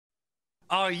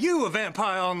Are you a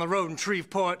vampire on the road in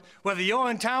Shreveport? Whether you're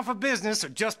in town for business or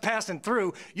just passing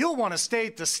through, you'll want to stay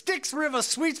at the Stix River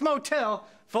Suites Motel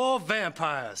for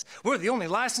vampires. We're the only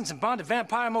licensed and bonded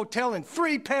vampire motel in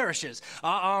 3 parishes.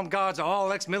 Our armed guards are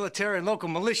all ex-military and local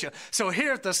militia. So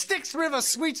here at the Stix River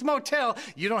Suites Motel,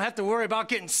 you don't have to worry about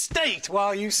getting staked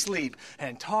while you sleep.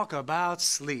 And talk about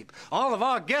sleep. All of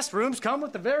our guest rooms come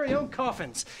with their very own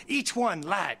coffins. Each one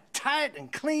light, tight,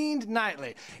 and cleaned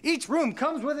nightly. Each room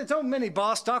comes with its own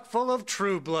mini-bar stocked full of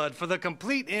True Blood for the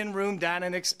complete in-room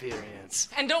dining experience.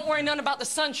 And don't worry none about the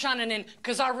sun shining in,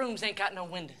 because our rooms ain't got no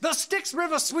windows. The Stix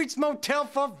River Suites Motel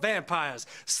for vampires.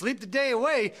 Sleep the day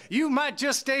away, you might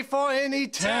just stay for an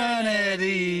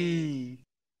eternity.